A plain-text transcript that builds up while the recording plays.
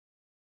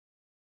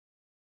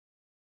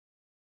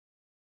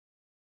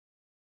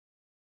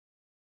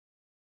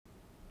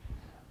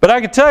But I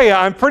can tell you,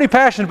 I'm pretty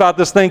passionate about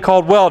this thing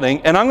called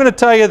welding, and I'm going to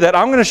tell you that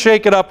I'm going to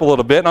shake it up a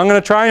little bit, and I'm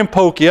going to try and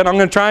poke you, and I'm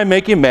going to try and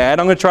make you mad,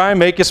 I'm going to try and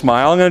make you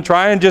smile, I'm going to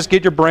try and just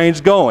get your brains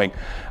going.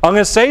 I'm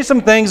going to say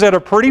some things that are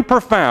pretty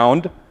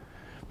profound,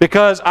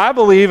 because I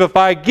believe if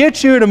I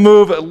get you to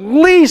move at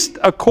least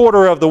a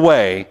quarter of the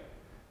way,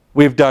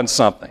 we've done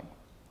something.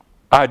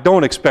 I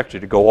don't expect you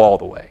to go all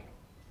the way,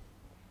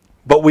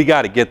 but we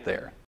got to get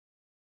there.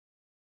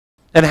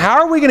 And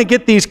how are we going to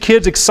get these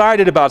kids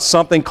excited about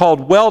something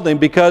called welding?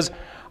 Because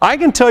I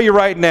can tell you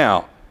right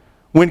now,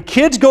 when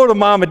kids go to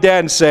mom and dad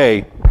and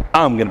say,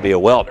 I'm going to be a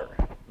welder,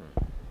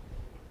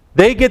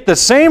 they get the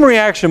same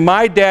reaction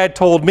my dad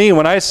told me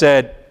when I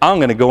said, I'm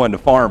going to go into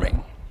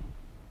farming.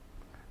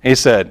 He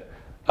said,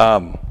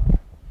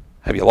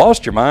 have you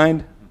lost your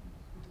mind?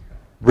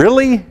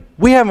 Really?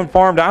 We haven't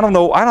farmed, I don't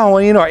know,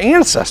 even our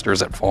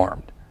ancestors that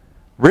farmed.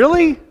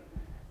 Really?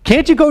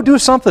 Can't you go do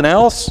something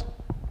else?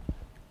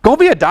 Go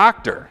be a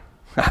doctor.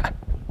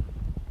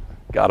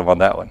 Got him on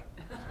that one.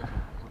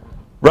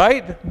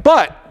 Right?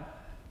 But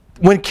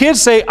when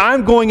kids say,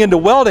 I'm going into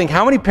welding,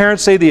 how many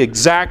parents say the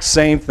exact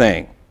same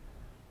thing?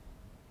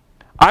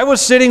 I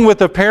was sitting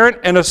with a parent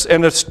and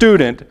a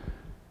student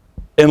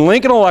in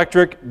Lincoln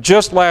Electric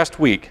just last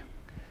week.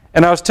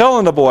 And I was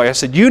telling the boy, I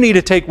said, you need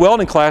to take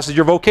welding classes at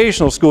your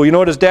vocational school. You know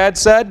what his dad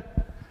said?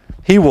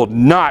 He will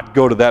not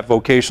go to that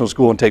vocational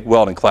school and take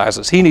welding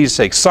classes. He needs to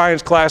take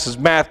science classes,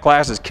 math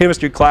classes,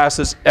 chemistry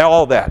classes,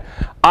 all that.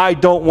 I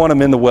don't want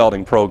him in the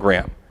welding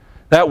program.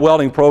 That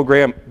welding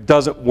program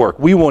doesn't work.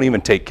 We won't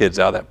even take kids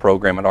out of that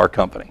program at our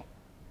company.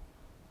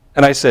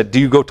 And I said, do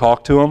you go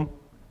talk to them?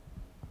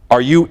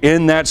 Are you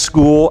in that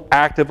school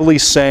actively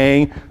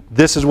saying,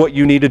 this is what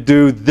you need to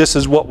do, this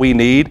is what we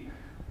need?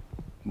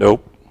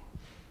 Nope.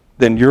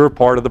 Then you're a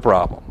part of the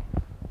problem.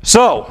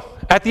 So,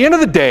 at the end of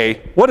the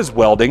day, what is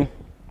welding?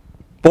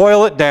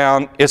 Boil it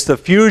down, it's the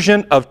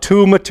fusion of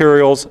two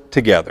materials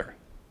together.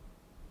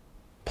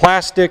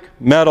 Plastic,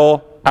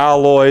 metal,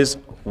 alloys,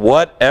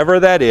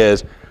 whatever that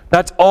is,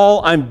 that's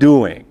all I'm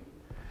doing.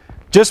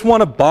 Just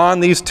want to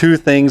bond these two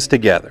things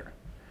together.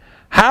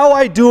 How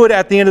I do it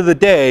at the end of the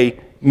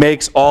day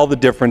makes all the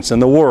difference in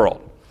the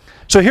world.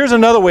 So here's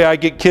another way I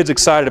get kids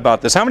excited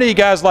about this. How many of you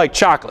guys like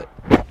chocolate?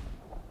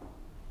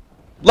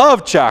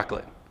 Love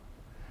chocolate.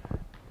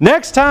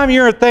 Next time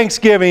you're at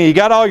Thanksgiving, you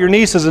got all your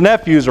nieces and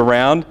nephews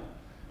around,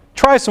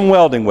 try some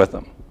welding with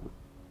them.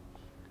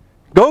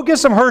 Go get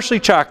some Hershey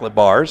chocolate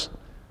bars.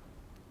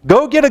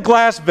 Go get a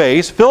glass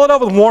vase, fill it up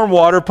with warm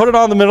water, put it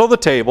on the middle of the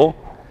table.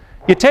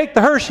 You take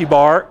the Hershey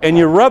bar and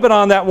you rub it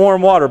on that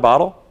warm water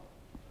bottle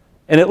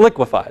and it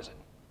liquefies it.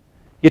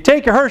 You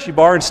take your Hershey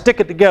bar and stick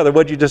it together.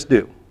 What'd you just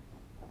do?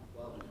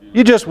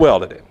 You just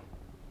welded it.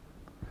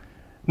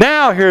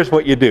 Now here's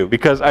what you do,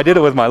 because I did it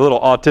with my little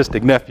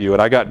autistic nephew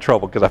and I got in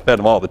trouble because I fed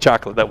him all the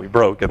chocolate that we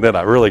broke, and then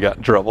I really got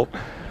in trouble.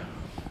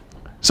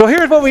 So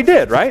here's what we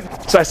did,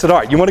 right? So I said, all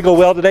right, you want to go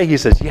weld today? He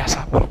says, yes,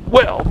 I want to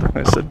weld.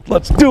 I said,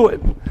 let's do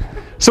it.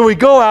 So we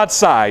go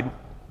outside,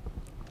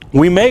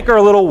 we make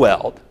our little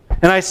weld,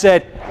 and I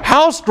said,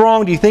 how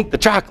strong do you think the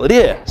chocolate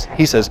is?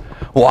 He says,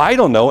 well, I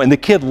don't know, and the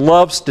kid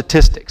loves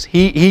statistics.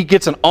 He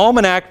gets an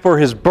almanac for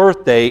his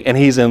birthday, and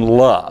he's in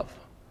love.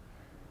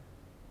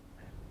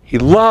 He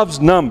loves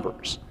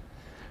numbers.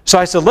 So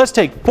I said, let's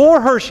take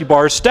 4 Hershey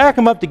bars, stack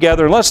them up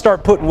together, and let's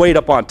start putting weight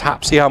up on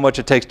top, see how much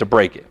it takes to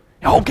break it.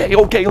 Okay,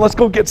 let's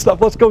go get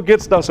stuff, let's go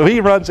get stuff. So he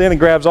runs in and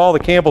grabs all the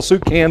Campbell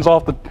soup cans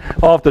off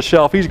the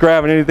shelf. He's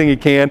grabbing anything he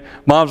can.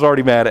 Mom's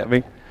already mad at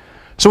me.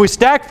 So we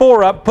stack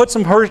 4 up,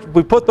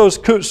 we put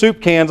those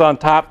soup cans on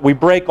top, we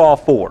break all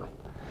 4.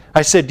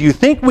 I said, do you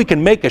think we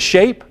can make a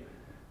shape?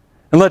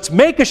 And let's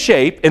make a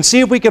shape and see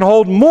if we can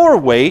hold more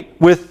weight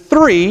with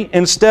 3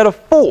 instead of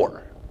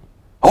 4.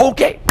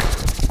 Okay,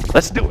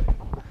 let's do it.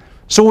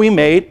 So we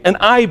made an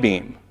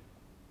I-beam.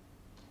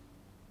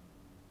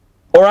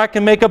 Or I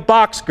can make a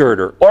box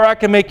girder, or I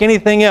can make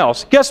anything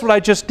else. Guess what I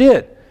just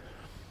did?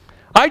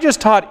 I just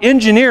taught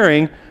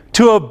engineering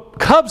to a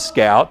Cub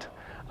Scout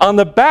on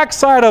the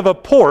backside of a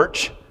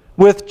porch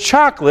with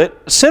chocolate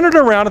centered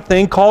around a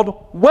thing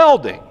called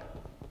welding.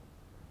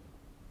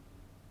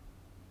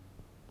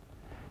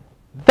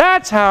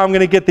 That's how I'm going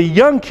to get the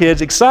young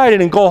kids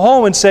excited and go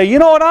home and say, you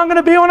know what I'm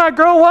going to be when I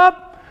grow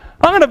up?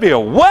 I'm going to be a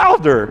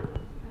welder.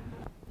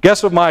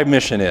 Guess what my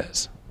mission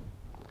is?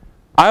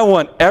 I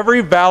want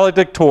every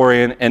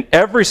valedictorian in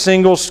every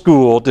single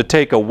school to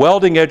take a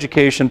welding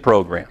education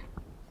program.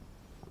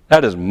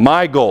 That is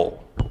my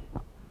goal.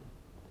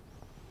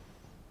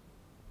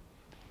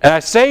 And I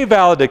say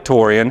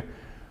valedictorian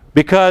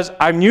because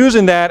I'm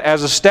using that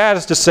as a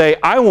status to say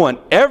I want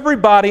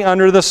everybody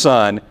under the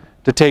sun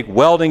to take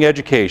welding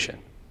education.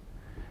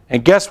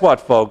 And guess what,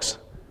 folks?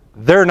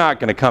 They're not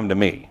going to come to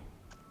me.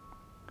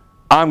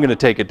 I'm going to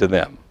take it to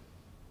them.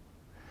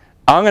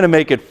 I'm going to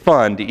make it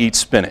fun to eat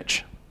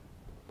spinach.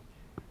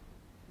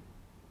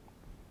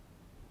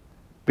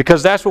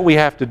 Because that's what we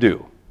have to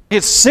do.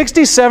 It's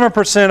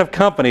 67% of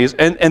companies,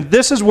 and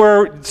this is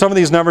where some of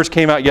these numbers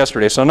came out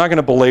yesterday, so I'm not going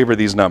to belabor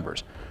these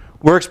numbers.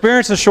 We're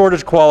experiencing a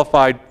shortage of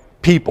qualified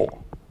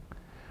people.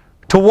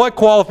 To what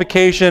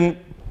qualification?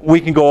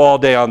 We can go all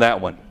day on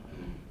that one.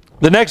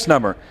 The next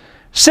number,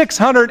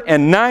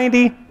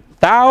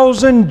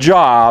 690,000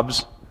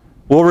 jobs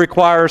will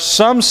require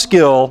some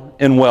skill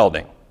in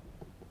welding.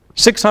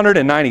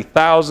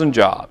 690,000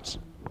 jobs.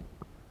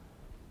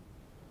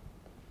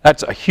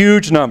 That's a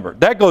huge number.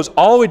 That goes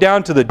all the way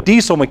down to the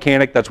diesel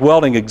mechanic that's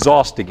welding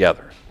exhaust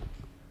together,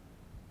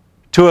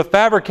 to a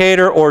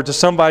fabricator, or to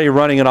somebody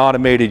running an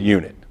automated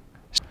unit.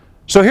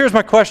 So here's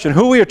my question.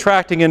 Who are we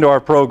attracting into our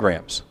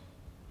programs?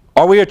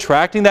 Are we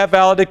attracting that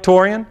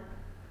valedictorian?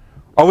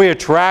 Are we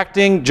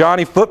attracting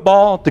Johnny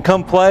Football to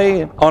come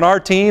play on our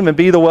team and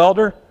be the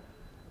welder?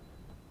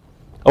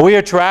 Are we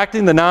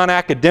attracting the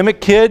non-academic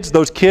kids,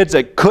 those kids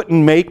that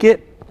couldn't make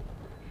it?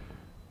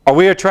 Are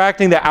we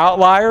attracting the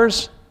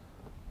outliers?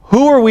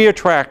 Who are we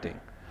attracting?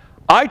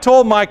 I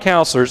told my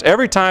counselors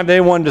every time they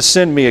wanted to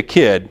send me a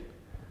kid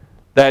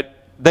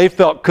that they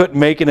felt couldn't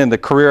make it in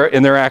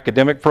their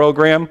academic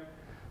program,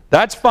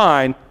 that's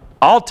fine.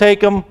 I'll take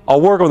them, I'll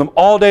work with them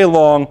all day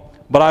long,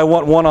 but I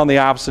want one on the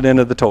opposite end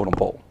of the totem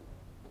pole.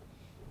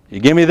 You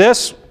give me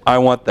this, I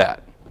want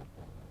that.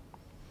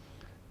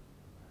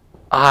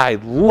 I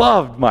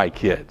loved my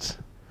kids.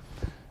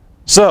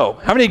 So,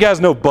 how many of you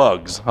guys know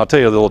bugs? I'll tell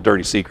you a little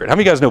dirty secret. How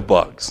many of you guys know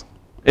bugs?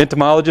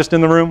 Entomologist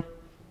in the room?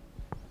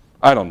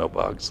 I don't know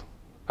bugs.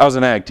 I was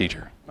an ag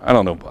teacher. I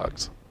don't know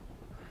bugs.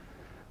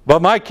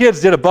 But my kids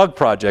did a bug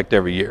project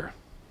every year.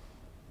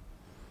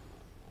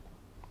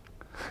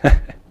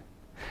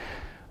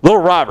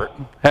 Little Robert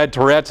had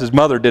Tourette's. His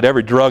mother did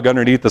every drug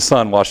underneath the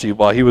sun while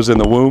he was in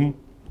the womb.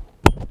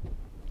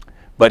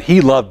 But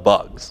he loved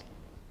bugs,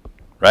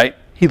 right?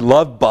 He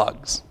loved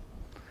bugs.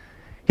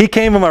 He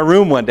came in my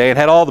room one day and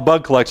had all the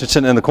bug collection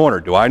sitting in the corner.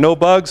 Do I know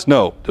bugs?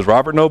 No. Does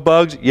Robert know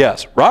bugs?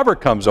 Yes.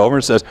 Robert comes over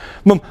and says,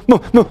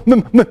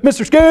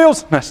 Mr.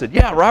 Scales. And I said,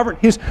 yeah,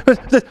 Robert. That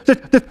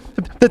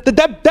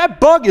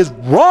bug is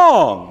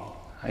wrong.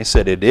 I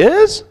said, it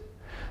is?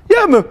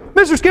 Yeah,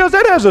 Mr. Scales,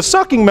 that has a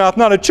sucking mouth,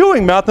 not a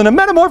chewing mouth, and the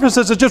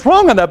metamorphosis is just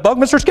wrong on that bug.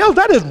 Mr. Scales,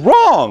 that is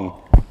wrong.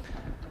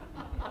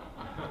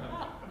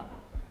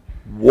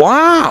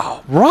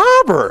 Wow,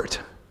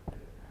 Robert.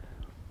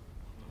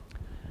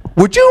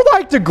 Would you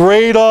like to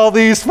grade all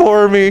these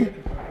for me?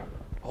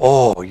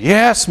 Oh,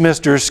 yes,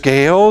 Mr.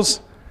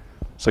 Scales.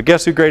 So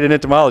guess who graded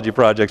entomology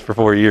projects for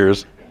 4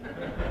 years?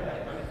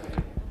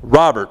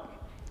 Robert.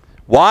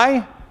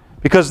 Why?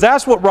 Because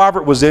that's what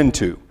Robert was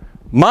into.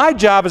 My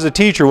job as a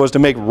teacher was to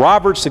make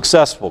Robert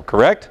successful,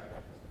 correct?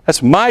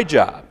 That's my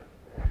job.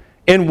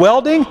 In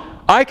welding,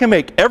 I can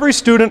make every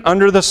student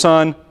under the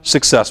sun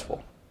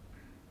successful.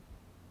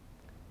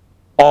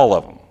 All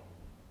of them.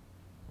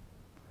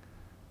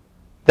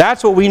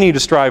 That's what we need to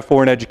strive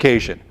for in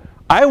education.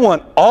 I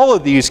want all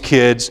of these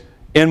kids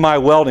in my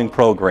welding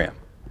program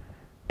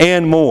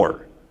and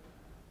more.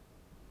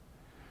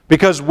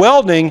 Because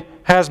welding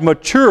has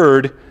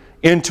matured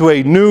into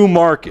a new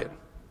market.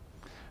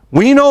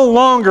 We no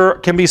longer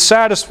can be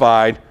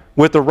satisfied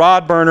with the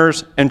rod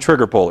burners and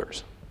trigger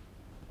pullers.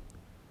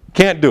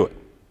 Can't do it.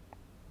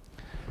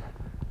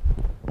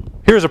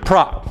 Here's a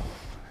prop.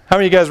 How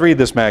many of you guys read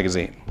this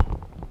magazine?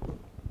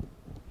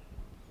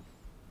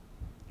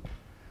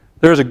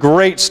 There's a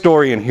great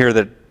story in here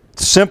that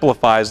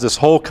simplifies this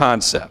whole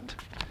concept.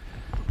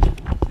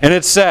 And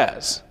it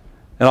says,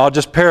 and I'll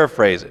just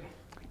paraphrase it,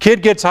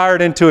 kid gets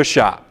hired into a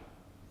shop.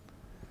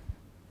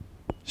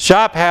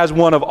 Shop has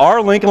one of our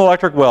Lincoln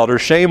Electric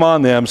welders, shame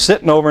on them,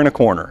 sitting over in a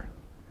corner.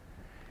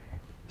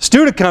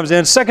 Student comes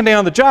in, second day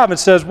on the job, and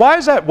says, why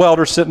is that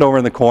welder sitting over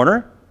in the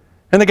corner?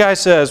 And the guy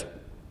says,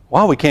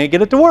 well, we can't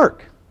get it to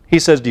work. He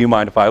says, do you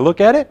mind if I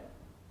look at it?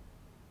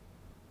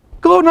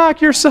 Go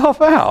knock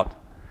yourself out.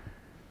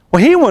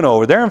 Well, he went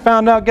over there and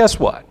found out, guess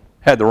what?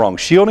 Had the wrong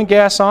shielding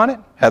gas on it,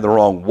 had the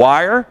wrong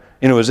wire,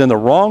 and it was in the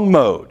wrong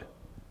mode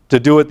to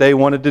do what they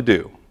wanted to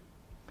do.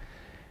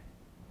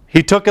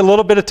 He took a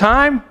little bit of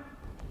time,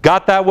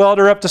 got that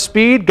welder up to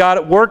speed, got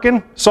it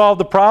working, solved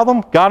the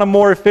problem, got him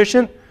more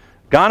efficient,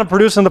 got him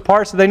producing the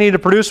parts that they needed to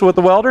produce with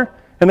the welder,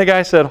 and the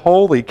guy said,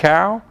 holy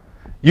cow,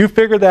 you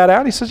figured that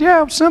out? He says, yeah,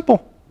 it was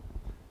simple.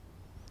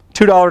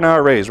 $2 an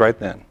hour raise right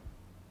then.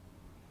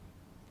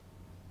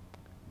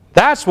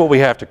 That's what we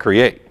have to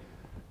create.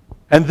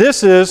 And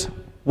this is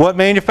what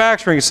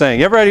manufacturing is saying.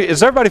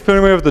 Is everybody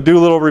familiar with the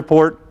Doolittle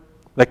report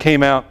that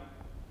came out?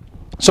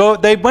 So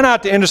they went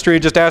out to industry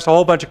and just asked a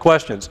whole bunch of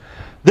questions.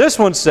 This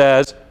one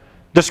says,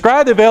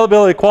 describe the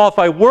availability of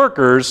qualified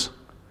workers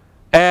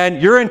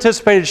and your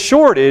anticipated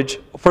shortage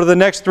for the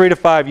next 3 to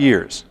 5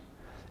 years.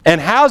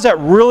 And how's that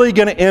really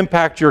going to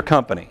impact your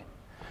company?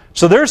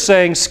 So they're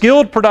saying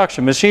skilled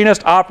production,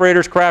 machinists,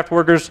 operators, craft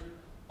workers,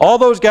 all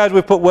those guys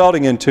we put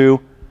welding into,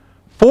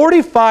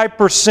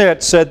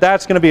 45% said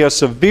that's going to be a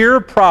severe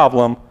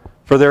problem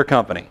for their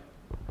company.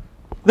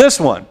 This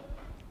one,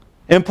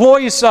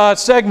 employee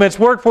segments,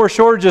 workforce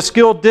shortages,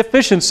 skilled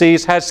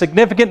deficiencies has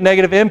significant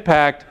negative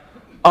impact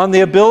on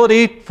the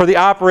ability for the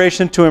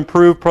operation to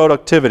improve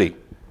productivity.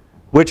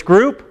 Which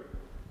group?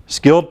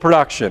 Skilled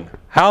production.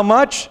 How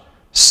much?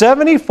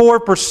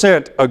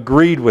 74%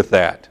 agreed with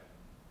that.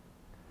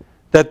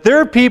 that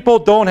their people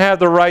don't have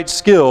the right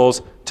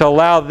skills to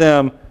allow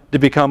them to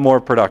become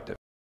more productive.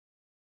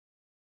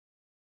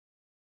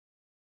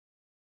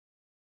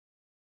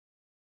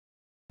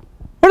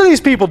 What are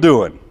these people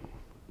doing?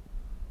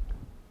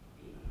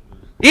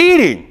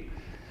 Eating.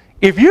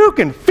 If you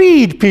can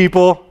feed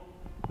people,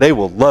 they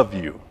will love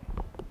you.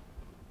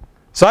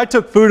 So I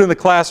took food in the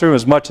classroom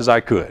as much as I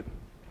could.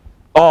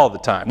 All the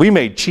time. We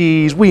made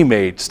cheese, we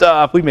made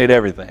stuff, we made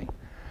everything.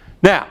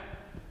 Now,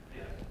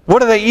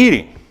 what are they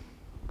eating?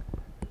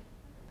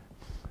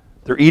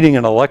 They're eating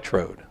an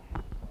electrode.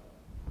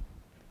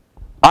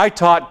 I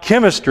taught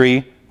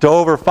chemistry to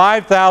over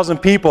 5,000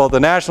 people at the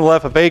National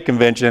FFA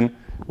Convention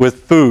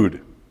with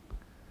food.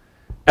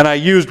 And I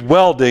used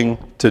welding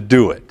to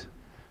do it.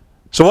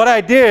 So what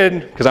I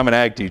did, because I'm an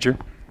ag teacher,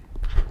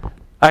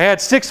 I had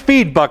 6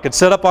 feed buckets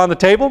set up on the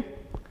table.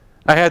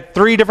 I had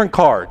 3 different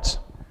cards.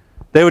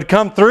 They would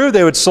come through,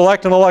 they would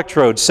select an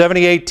electrode,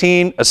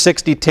 7018, a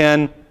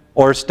 6010,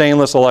 or a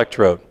stainless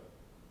electrode.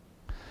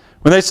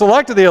 When they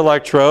selected the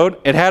electrode,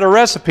 it had a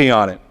recipe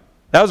on it.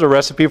 That was a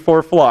recipe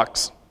for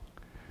flux.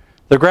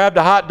 They grabbed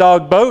a hot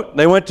dog boat,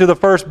 they went to the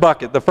first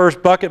bucket. The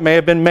first bucket may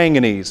have been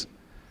manganese.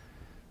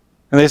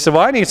 And they said,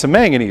 well, I need some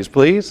manganese,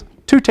 please.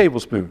 2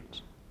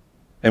 tablespoons.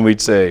 And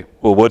we'd say,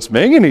 well, what's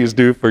manganese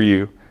do for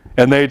you?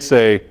 And they'd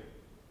say,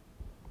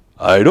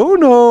 I don't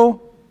know.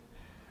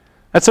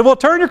 I said, well,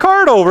 turn your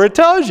card over, it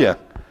tells you.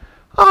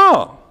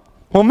 Oh,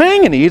 well,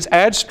 manganese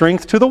adds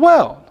strength to the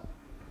weld.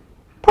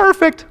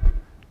 Perfect.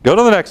 Go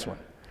to the next one.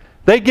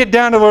 They get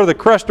down to where the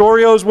crushed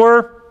Oreos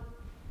were.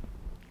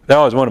 They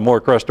always wanted more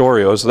crushed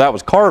Oreos, so that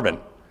was carbon.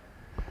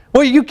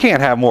 Well, you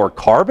can't have more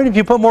carbon. If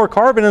you put more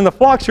carbon in the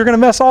flux, you're going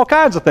to mess all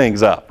kinds of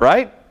things up,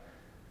 right?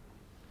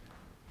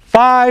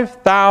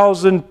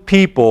 5,000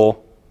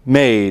 people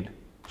made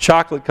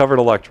chocolate-covered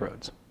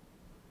electrodes.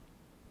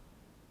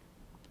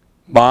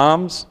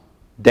 Moms,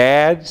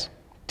 dads,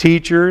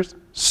 teachers,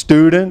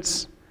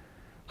 students.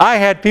 I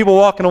had people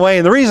walking away,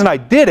 and the reason I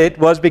did it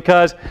was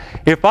because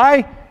if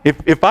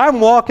I'm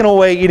walking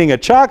away eating a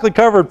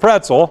chocolate-covered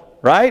pretzel,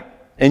 right,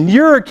 and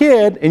you're a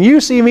kid and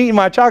you see me eating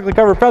my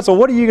chocolate-covered pretzel,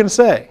 what are you going to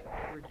say?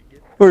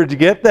 Where'd you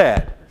get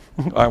that?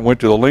 I went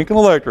to the Lincoln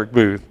Electric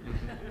booth.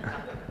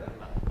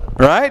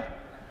 Right?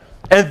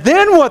 And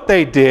then what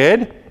they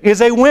did is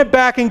they went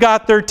back and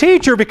got their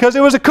teacher because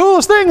it was the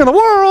coolest thing in the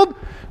world.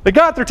 They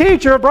got their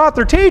teacher, brought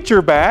their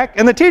teacher back,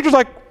 and the teacher's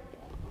like,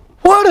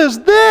 what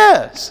is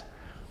this?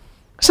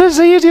 This is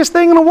the easiest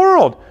thing in the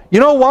world. You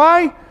know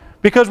why?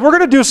 Because we're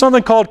going to do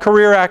something called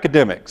career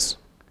academics.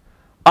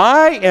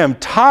 I am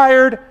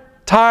tired,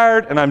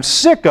 and I'm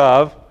sick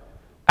of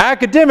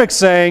academics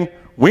saying,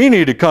 we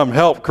need to come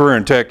help career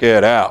and tech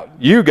ed out.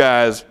 You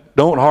guys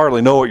don't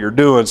hardly know what you're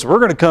doing, so we're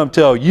going to come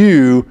tell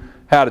you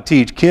how to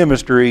teach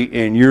chemistry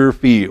in your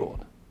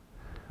field.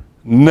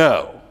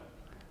 No.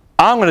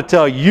 I'm going to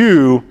tell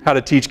you how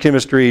to teach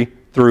chemistry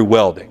through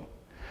welding.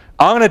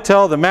 I'm going to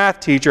tell the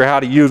math teacher how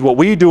to use what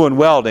we do in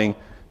welding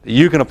that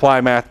you can apply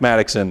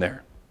mathematics in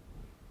there.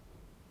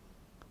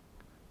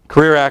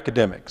 Career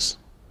academics.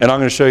 And I'm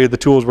going to show you the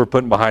tools we're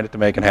putting behind it to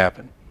make it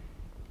happen.